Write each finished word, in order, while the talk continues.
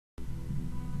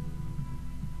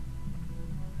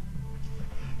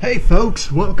Hey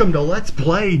folks, welcome to Let's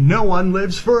Play No One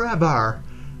Lives Forever.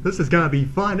 This is gonna be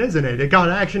fun, isn't it? It got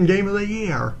Action Game of the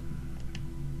Year.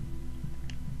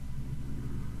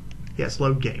 Yes,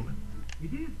 load game.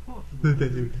 It is possible that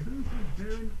the reclusive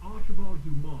Baron Archibald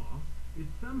Dumas is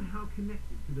somehow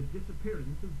connected to the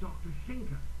disappearance of Dr.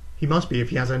 Schenker. He must be if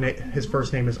he has his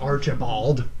first name is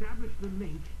Archibald. Establish the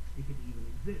link, if it even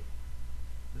exists.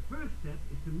 The first step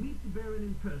is to meet the Baron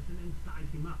in person and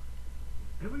size him up.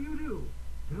 Whatever you do,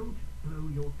 don't blow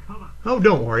your cover. Oh,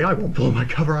 don't worry, I won't blow my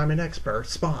cover. I'm an expert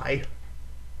spy.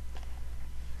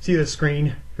 See this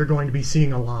screen? You're going to be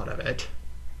seeing a lot of it.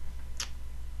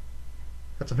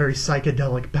 That's a very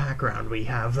psychedelic background we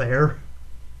have there.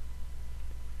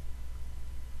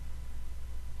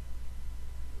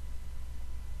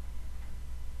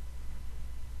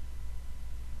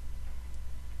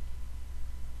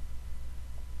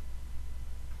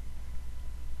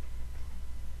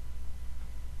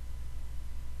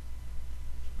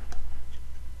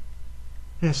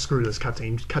 Yeah, screw this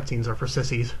cutscene. Cutscenes are for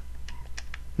sissies.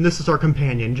 And this is our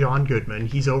companion, John Goodman.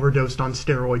 He's overdosed on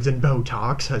steroids and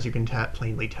Botox, as you can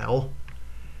plainly tell.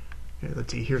 Okay,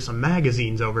 let's see, here's some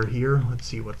magazines over here. Let's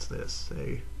see, what's this?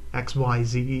 A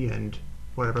XYZ and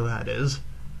whatever that is.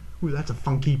 Ooh, that's a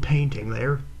funky painting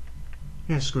there.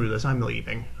 Yeah, screw this, I'm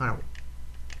leaving. I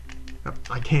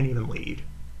can't even leave.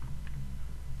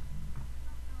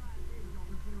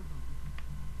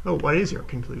 Oh, what is your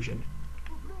conclusion?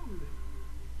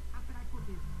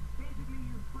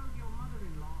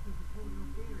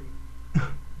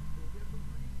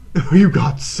 You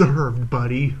got served,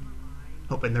 buddy.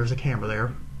 Oh, and there's a camera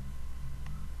there.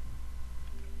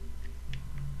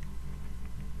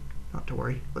 Not to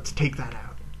worry. Let's take that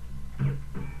out.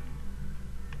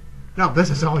 No, this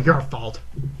is all your fault.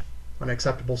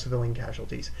 Unacceptable civilian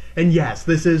casualties. And yes,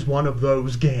 this is one of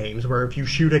those games where if you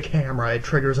shoot a camera, it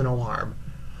triggers an alarm.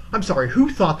 I'm sorry, who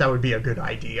thought that would be a good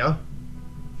idea?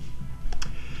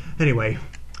 Anyway,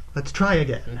 let's try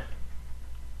again.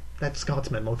 That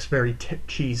Scotsman looks very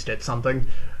cheesed at something.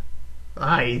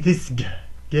 Aye, this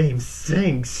game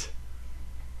sinks.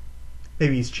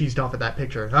 Maybe he's cheesed off at that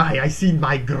picture. Aye, I seen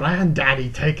my granddaddy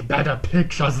take better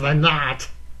pictures than that.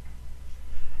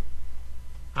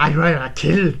 I'd wear a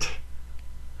kilt.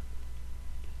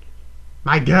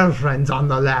 My girlfriend's on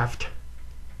the left.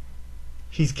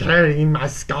 She's carrying my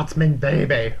Scotsman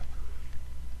baby.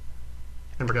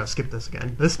 And we're gonna skip this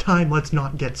again. This time, let's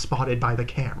not get spotted by the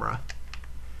camera.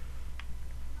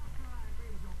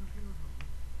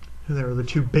 There are the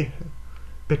two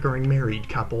bickering married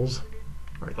couples.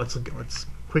 Alright, let's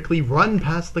quickly run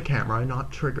past the camera and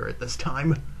not trigger it this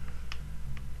time.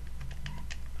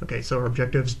 Okay, so our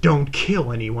objectives: don't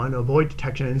kill anyone, avoid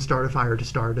detection, and start a fire to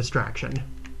start a distraction.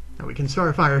 Now we can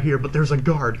start a fire here, but there's a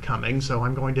guard coming, so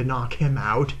I'm going to knock him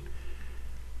out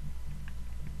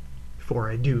before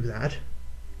I do that.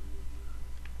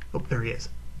 Oh, there he is.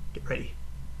 Get ready.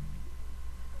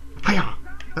 Hiya!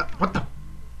 What the?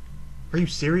 Are you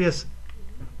serious?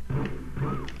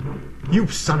 You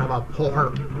son of a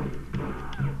whore!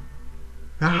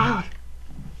 Ah!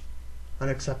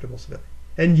 Unacceptable civilian.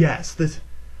 And yes,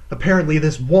 apparently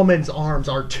this woman's arms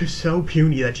are so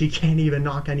puny that she can't even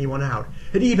knock anyone out.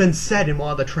 It even said in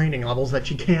one of the training levels that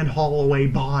she can't haul away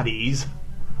bodies.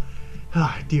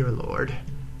 Ah, dear Lord.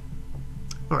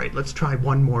 Alright, let's try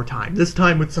one more time. This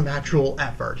time with some actual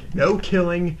effort. No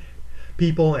killing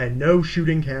people and no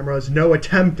shooting cameras, no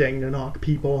attempting to knock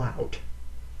people out.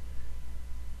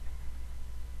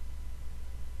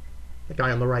 The guy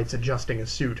on the right's adjusting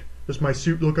his suit. Does my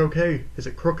suit look okay? Is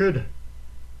it crooked?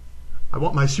 I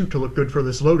want my suit to look good for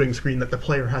this loading screen that the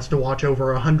player has to watch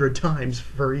over 100 times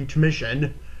for each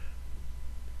mission.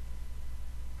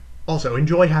 Also,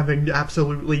 enjoy having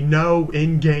absolutely no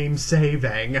in-game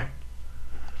saving.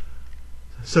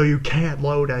 So you can't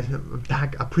load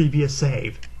back a previous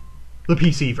save. The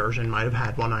PC version might have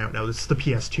had one, I don't know. This is the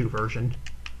PS2 version.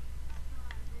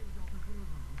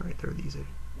 Alright, there are these.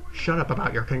 Shut up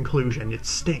about your conclusion, it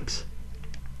stinks.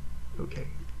 Okay.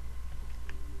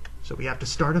 So we have to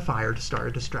start a fire to start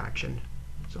a distraction.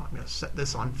 So I'm going to set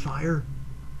this on fire,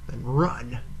 then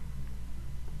run.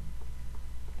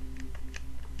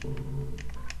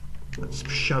 Let's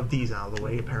shove these out of the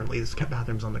way. Apparently this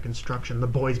bathroom's on the construction. The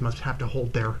boys must have to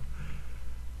hold their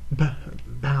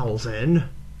bowels in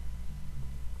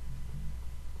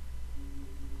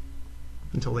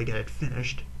until they get it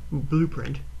finished. Ooh,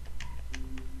 blueprint.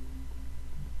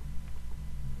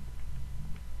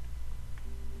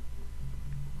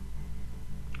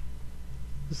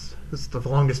 This is the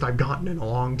longest I've gotten in a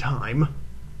long time.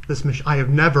 This mission, I have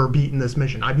never beaten this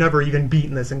mission. I've never even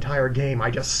beaten this entire game. I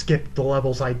just skipped the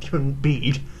levels I couldn't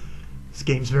beat.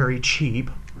 This game's very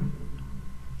cheap.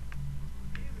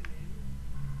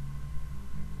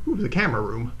 Ooh, the camera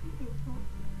room.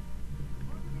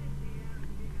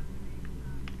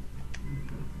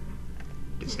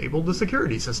 Disabled the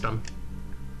security system.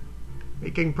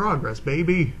 Making progress,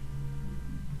 baby.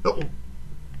 Oh.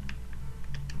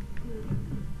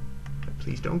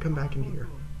 Please don't come back in here.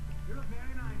 You look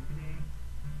very nice today.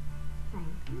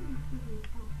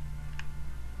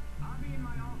 I'll be in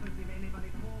my office if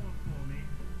anybody calls for me.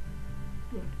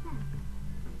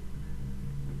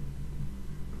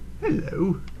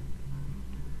 Hello.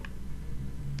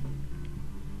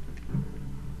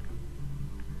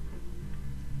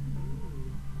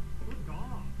 Good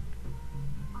dog.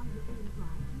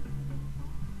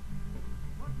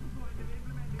 What's the point of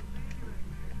implementing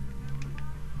safety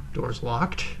regulations? Door's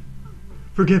locked.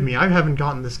 Forgive me, I haven't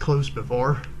gotten this close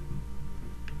before.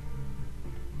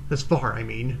 This far, I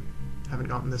mean. Haven't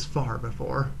gotten this far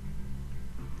before.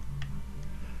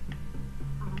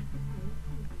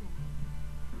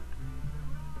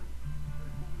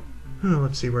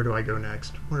 Let's see, where do I go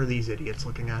next? What are these idiots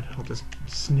looking at? I'll just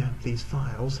snap these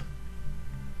files.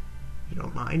 If you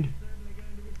don't mind.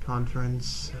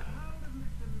 Conference.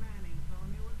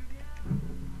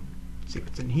 Let's see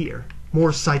what's in here. More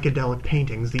psychedelic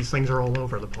paintings. These things are all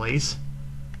over the place.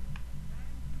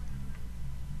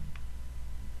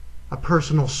 A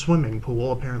personal swimming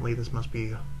pool. Apparently this must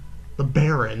be the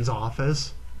Baron's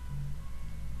office.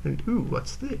 And ooh,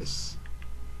 what's this?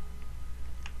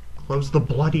 Close the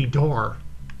bloody door.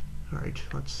 Alright,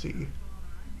 let's see.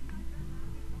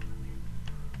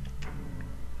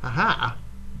 Aha!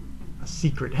 A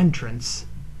secret entrance.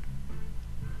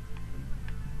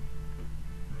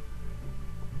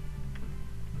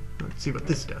 Let's see what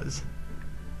this does.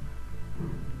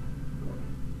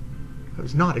 I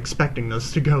was not expecting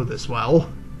this to go this well.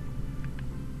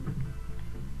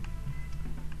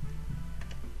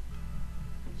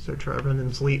 So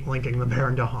Trevenant's linking the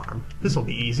Baron to harm. This'll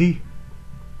be easy.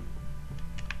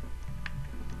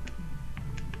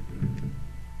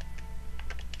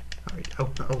 Alright,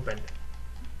 open.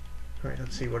 Alright,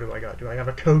 let's see, what do I got? Do I have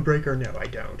a code breaker? No, I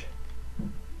don't.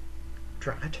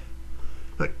 Drat.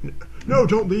 No,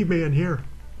 don't leave me in here.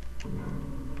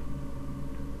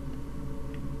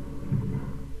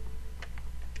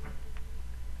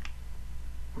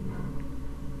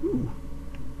 Ooh.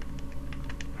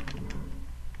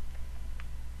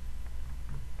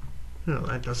 No,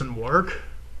 that doesn't work.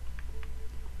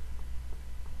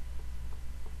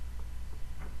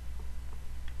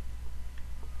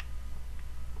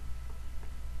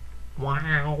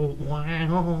 Wow,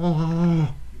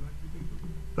 wow.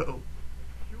 Uh-oh.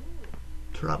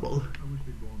 Trouble.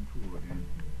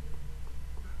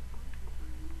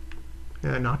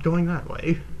 Yeah, not going that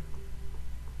way.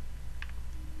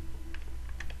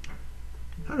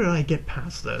 How did I get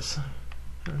past this?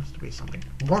 There has to be something.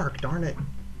 Work, darn it.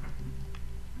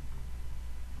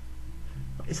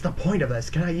 It's the point of this.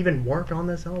 Can I even work on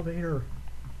this elevator?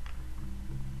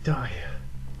 Die.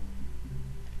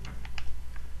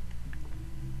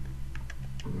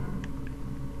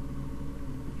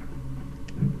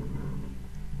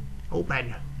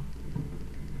 Open.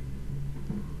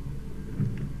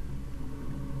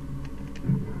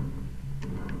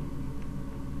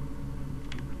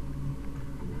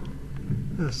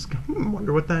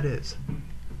 Wonder what that is.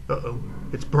 Uh-oh.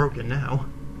 It's broken now.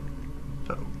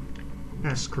 So,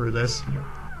 screw this.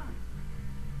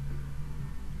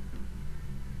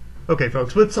 Okay,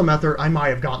 folks, with some effort, I might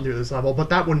have gotten through this level, but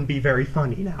that wouldn't be very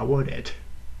funny now, would it?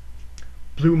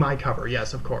 Blew my cover.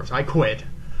 Yes, of course. I quit.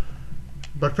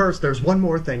 But first, there's one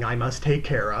more thing I must take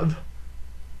care of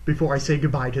before I say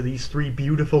goodbye to these three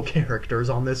beautiful characters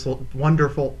on this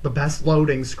wonderful, the best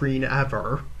loading screen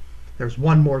ever. There's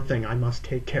one more thing I must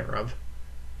take care of.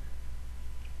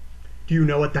 Do you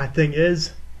know what that thing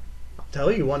is? I'll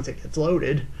tell you once it gets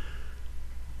loaded.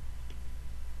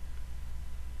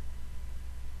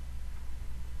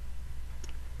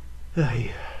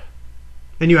 And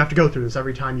you have to go through this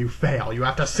every time you fail. You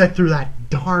have to sit through that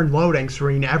darn loading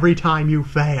screen every time you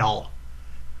fail.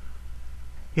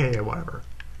 Yeah, whatever.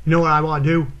 You know what I want to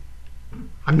do?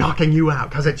 I'm knocking you out,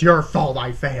 because it's your fault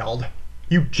I failed.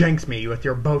 You jinxed me with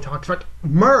your Botox, but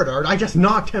murdered? I just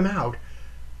knocked him out.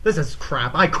 This is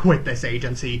crap. I quit this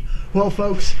agency. Well,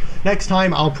 folks, next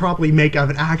time I'll probably make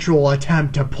an actual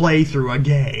attempt to play through a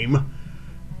game.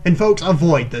 And folks,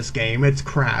 avoid this game. It's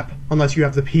crap. Unless you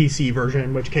have the PC version,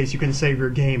 in which case you can save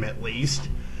your game at least.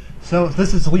 So,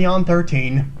 this is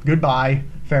Leon13. Goodbye.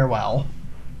 Farewell.